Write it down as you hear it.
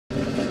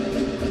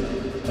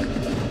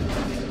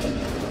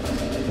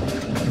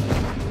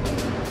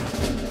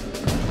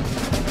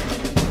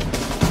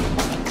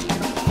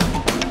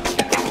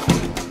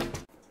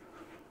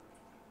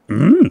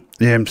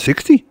the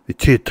M60, the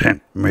tier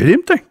 10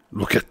 medium tank.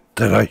 Look at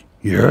today,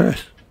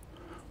 yes.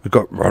 We've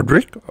got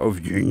Roderick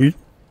of Union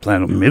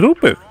playing on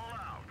Middleburg.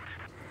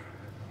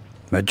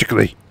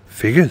 Magically,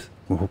 figures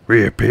will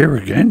reappear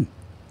again.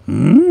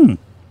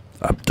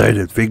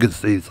 Updated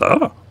figures these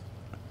are.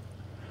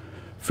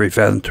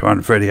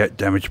 3,238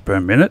 damage per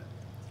minute,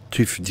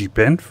 250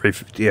 pen,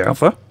 350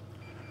 alpha,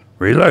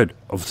 reload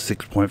of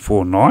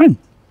 6.49,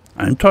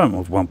 aim time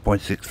of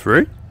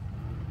 1.63,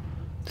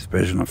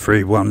 dispersion of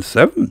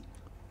 317,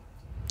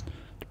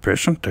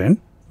 depression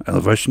 10,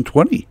 elevation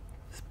 20,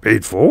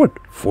 speed forward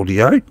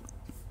 48,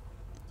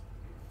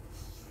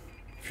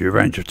 view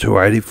range of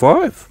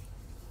 285,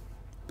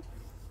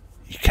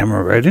 your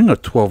camera rating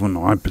of 12 and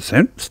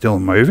 9%, still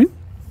moving,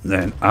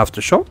 then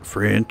aftershock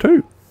 3 and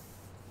 2.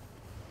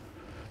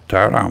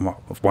 Turret armor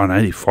of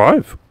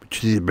 185,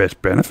 which is the best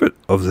benefit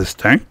of this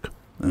tank,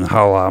 and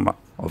hull armor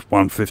of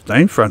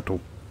 115 frontal.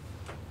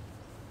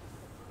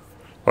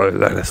 So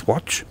let us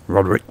watch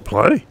Roderick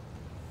play.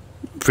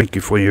 Thank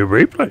you for your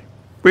replay.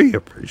 We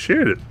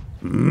appreciate it.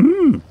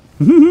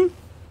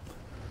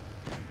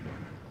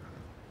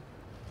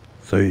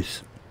 So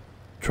he's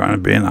trying to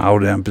be in a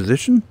hold down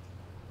position.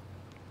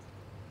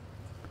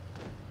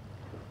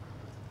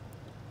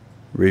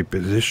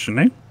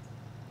 Repositioning.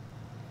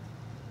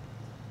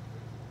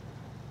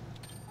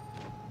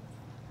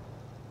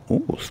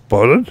 Oh,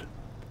 spotted.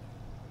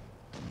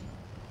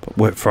 But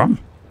where from?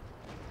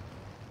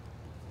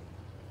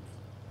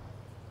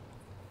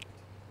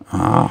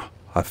 Ah,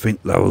 I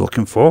think they were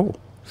looking for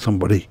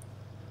somebody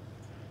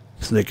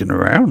sneaking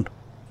around.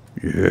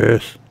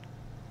 Yes.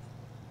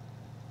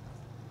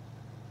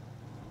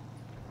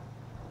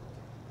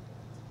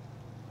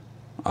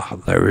 Ah,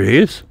 there he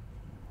is.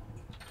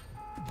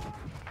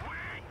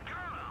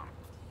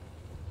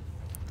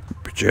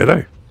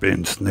 Progetto,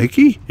 being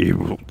sneaky, he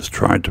was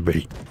trying to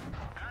be.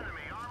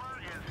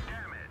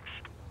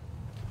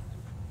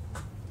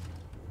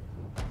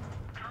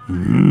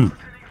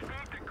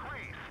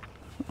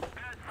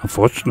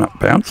 Unfortunate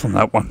bounce on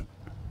that one.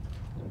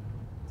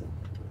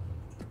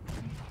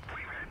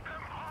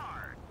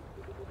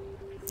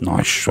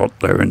 Nice shot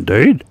there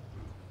indeed.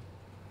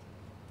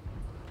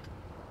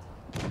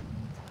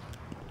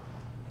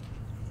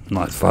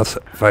 Nice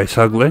face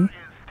hugging.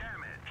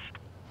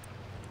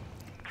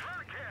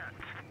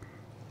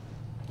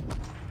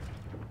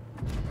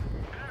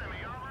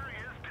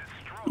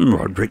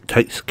 Roderick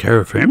takes care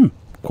of him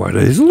quite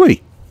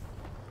easily.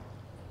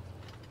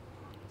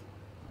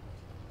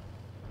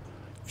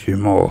 Few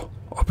more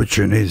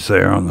opportunities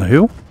there on the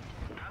hill.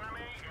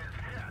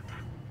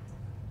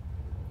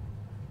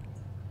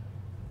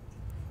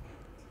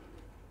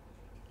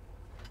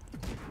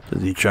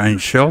 Does he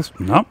change shells?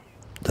 Nope.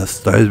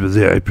 Just stays with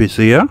the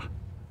APCR.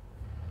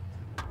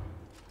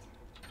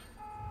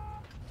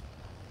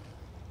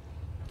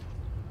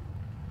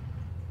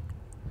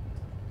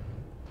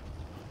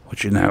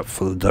 Watching out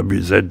for the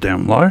WZ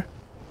down low.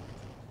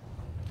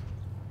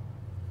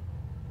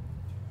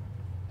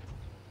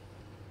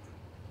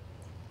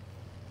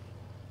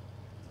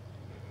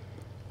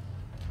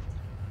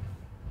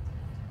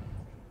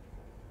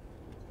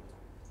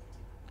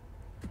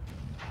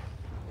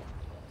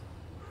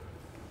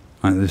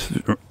 And this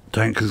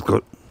tank has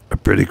got a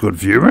pretty good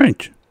view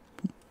range.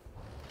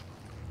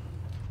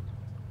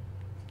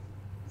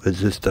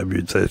 Where's this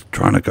WZ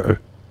trying to go?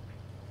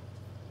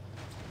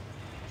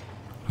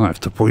 I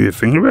have to pull your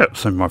finger out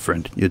soon, my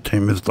friend. Your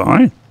team is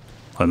dying.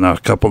 I know a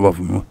couple of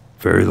them are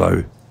very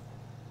low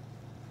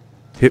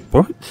hit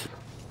points.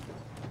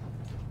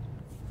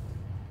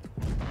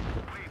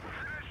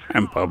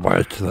 And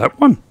bye-bye to that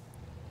one.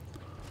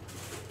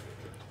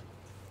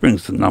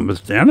 Brings the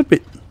numbers down a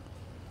bit.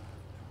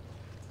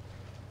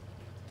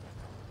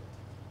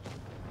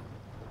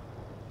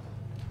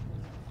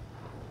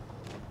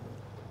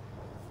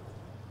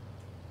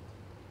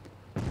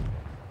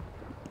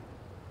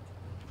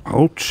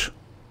 Ouch.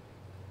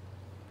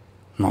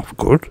 Not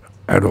good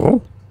at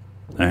all.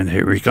 And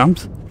here he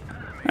comes.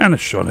 And a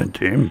shot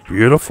into him.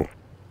 Beautiful.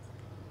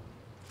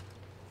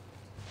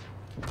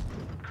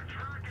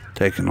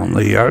 Taking on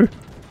Leo.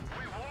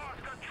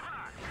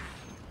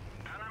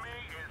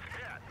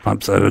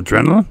 Pumps that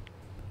adrenaline.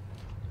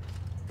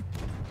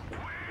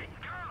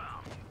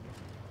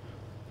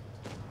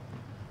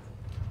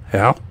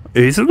 How?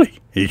 Easily.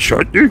 He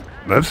shot you.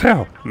 That's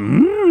how.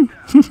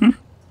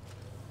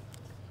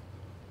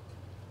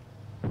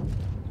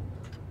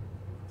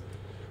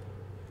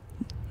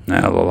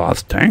 Now the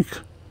last tank.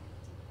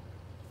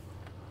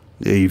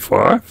 The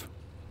E5.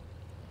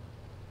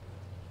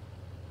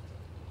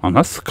 Oh,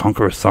 that's the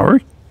Conqueror,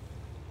 sorry.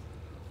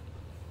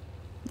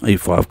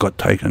 E5 got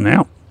taken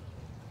out.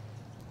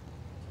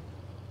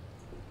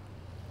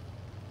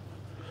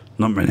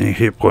 Not many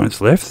hit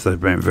points left, so they've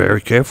been very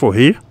careful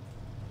here.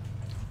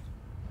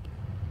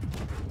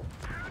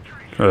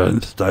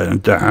 Staying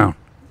down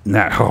in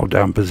that hold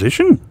down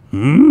position.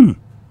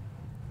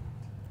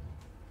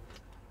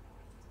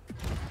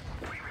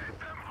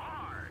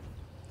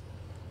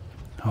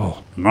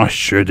 Oh, nice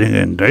shooting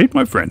indeed,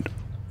 my friend.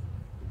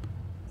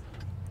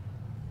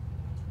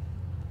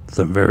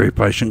 Some very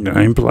patient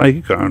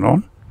gameplay going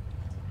on.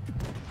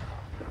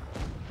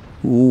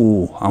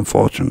 Ooh,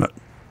 unfortunate.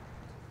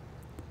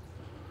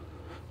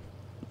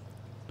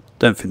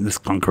 Don't think this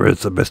Conqueror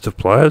is the best of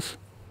players.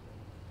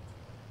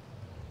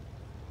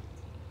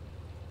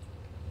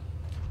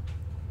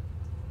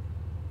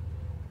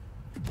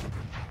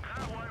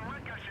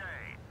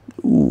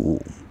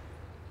 Ooh.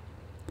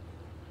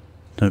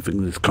 Don't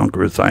think this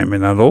Conqueror is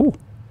aiming at all.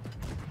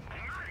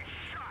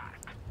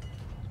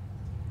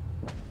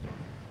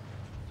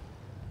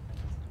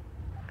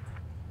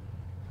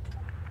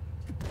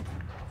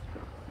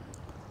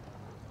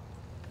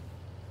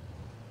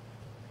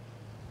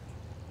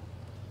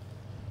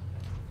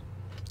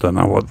 Don't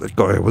know what the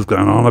guy was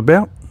going on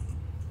about.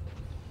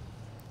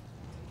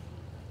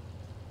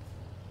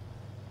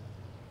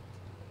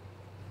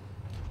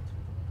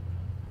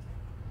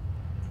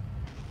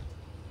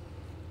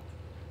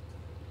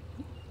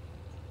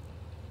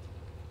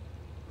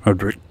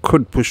 Roderick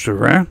could push it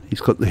around.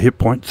 He's got the hit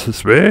points to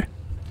spare.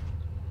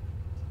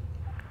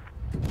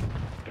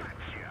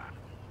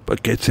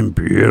 But gets him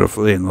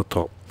beautifully in the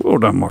top. Well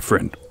done, my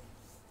friend.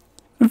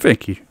 And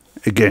thank you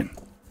again.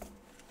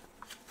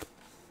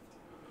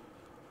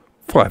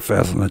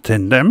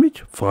 5,010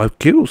 damage, 5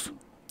 kills.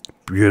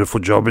 Beautiful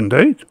job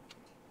indeed.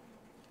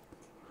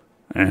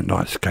 And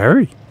nice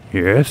carry.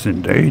 Yes,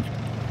 indeed.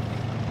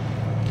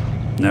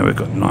 Now we've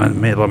got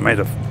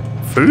 9mm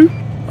Fu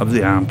of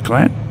the Armed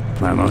Clan.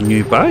 Plan on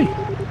New Bay.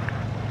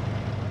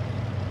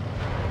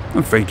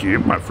 And thank you,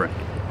 my friend.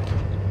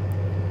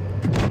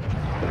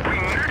 We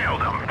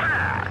nailed them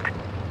bad.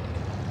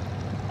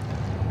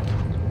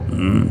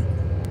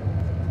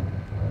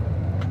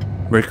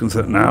 Reckons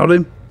it nailed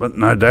him, but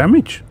no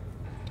damage.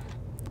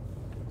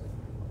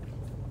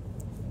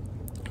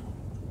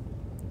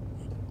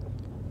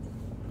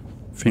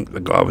 I think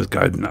the guy was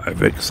getting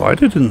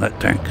overexcited in that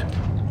tank.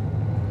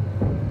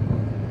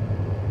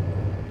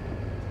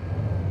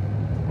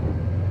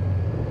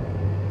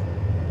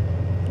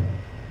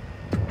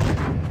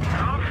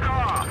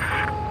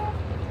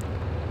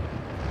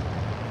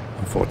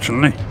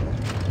 Unfortunately,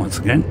 once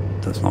again,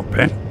 does not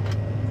pen.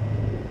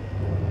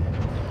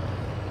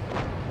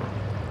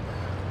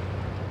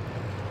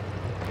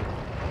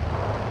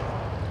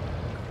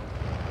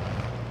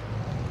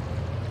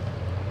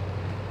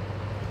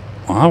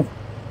 Wow.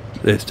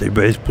 The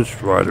STB's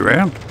pushed right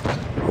around,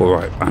 or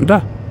right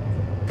under.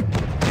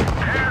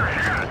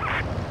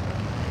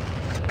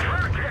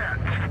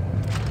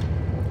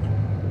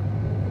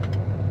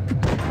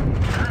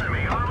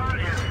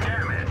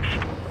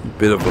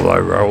 Bit of a low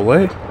roll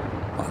there.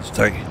 Let's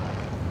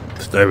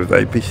stay with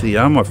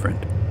APCR, my friend.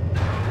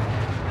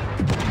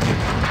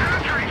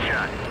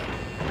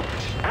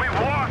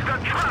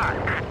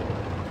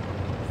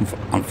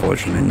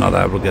 Unfortunately, not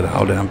able to get a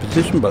hold down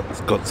position, but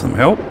it's got some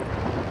help.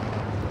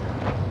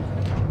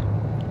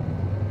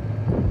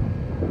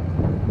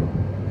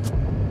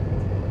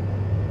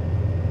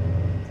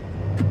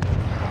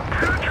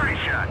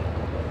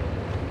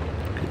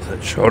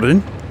 Shot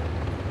in.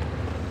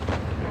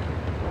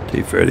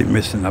 T30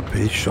 messing up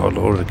his shot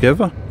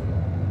altogether.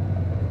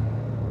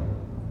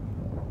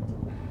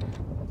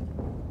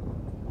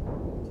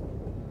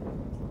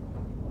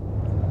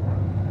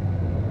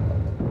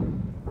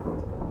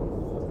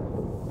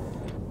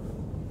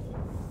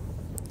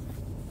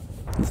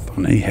 It's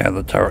funny how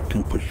the turret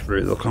can push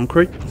through the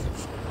concrete.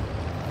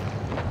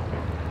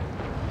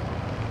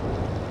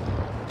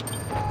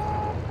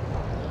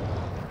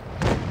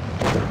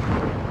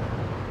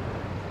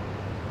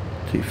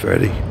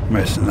 T30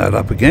 messing that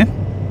up again.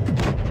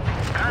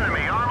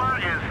 Enemy armor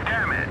is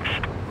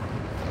damaged.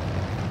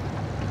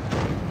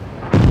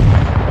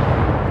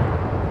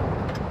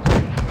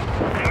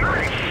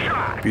 Nice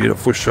shot.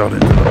 Beautiful shot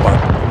into the butt.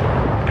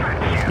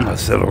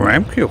 Nice little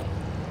ram kill.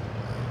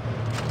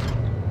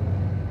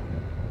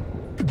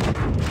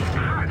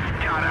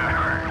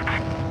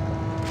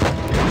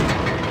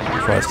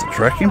 Tries to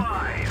track him.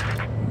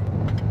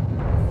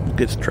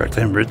 Gets tracked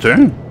in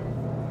return.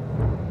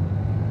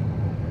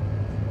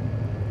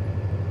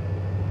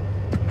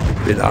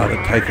 Bit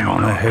harder taking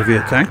on a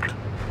heavier tank.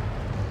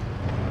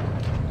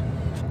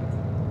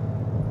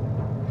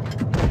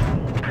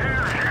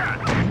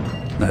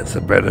 That's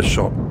a better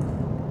shot.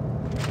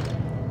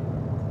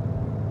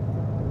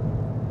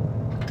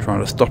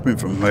 Trying to stop him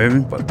from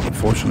moving, but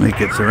unfortunately he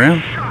gets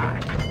around.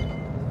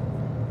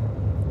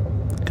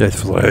 Goes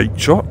for the heat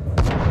shot.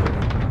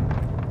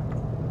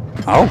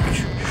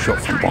 Ouch! Shot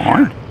from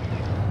behind.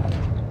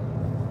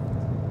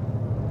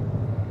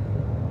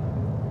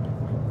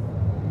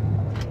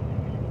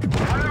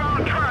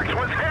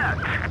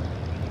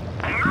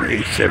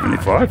 He's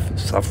 75,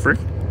 suffering.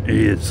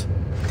 He is.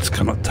 Just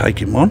cannot take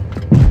him on.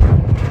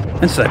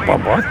 And say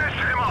bye-bye.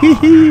 Hee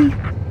hee.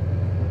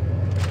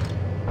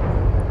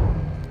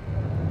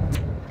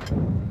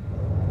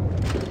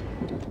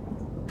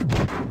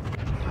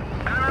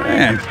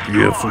 And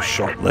beautiful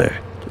shot there.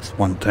 Just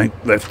one tank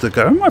left to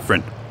go, my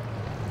friend.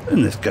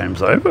 And this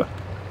game's over.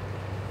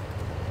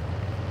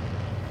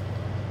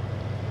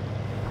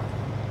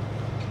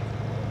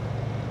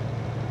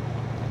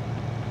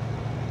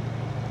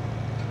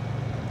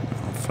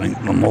 think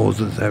Lemurs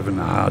is having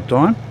a hard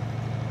time.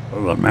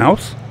 Or the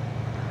mouse.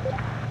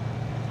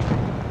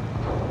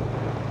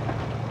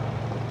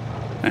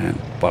 And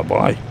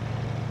bye-bye.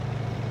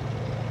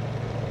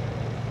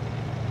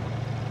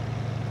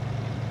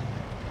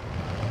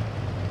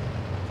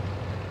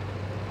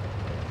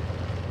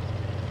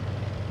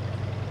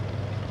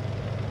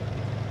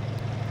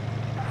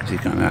 Is he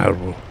going to be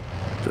able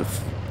to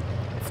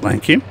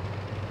flank him?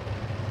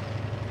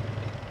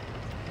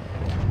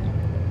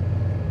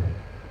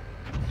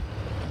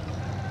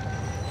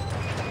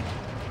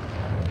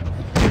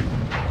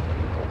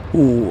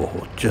 Ooh,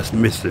 just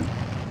missed him.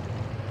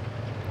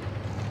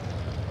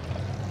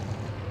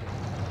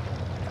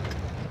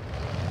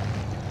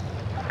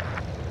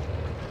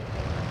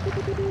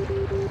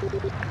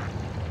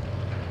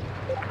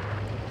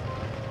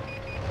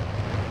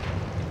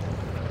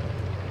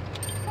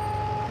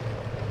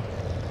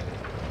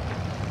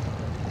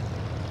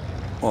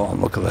 Oh,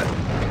 look at that.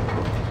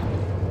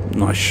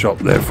 Nice shot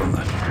there from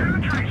the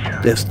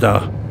Death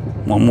Star.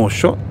 One more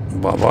shot.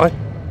 Bye-bye.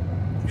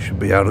 You should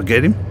be able to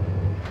get him.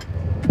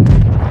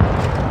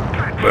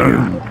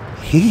 Boom.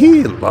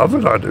 Love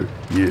it, I do.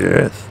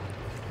 Yes.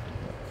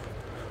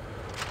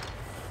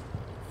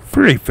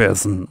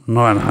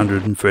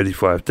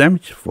 3,935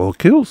 damage, 4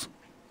 kills.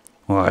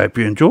 Well, I hope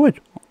you enjoyed.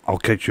 I'll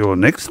catch you all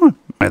next time.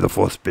 May the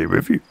force be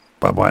with you.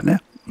 Bye-bye now.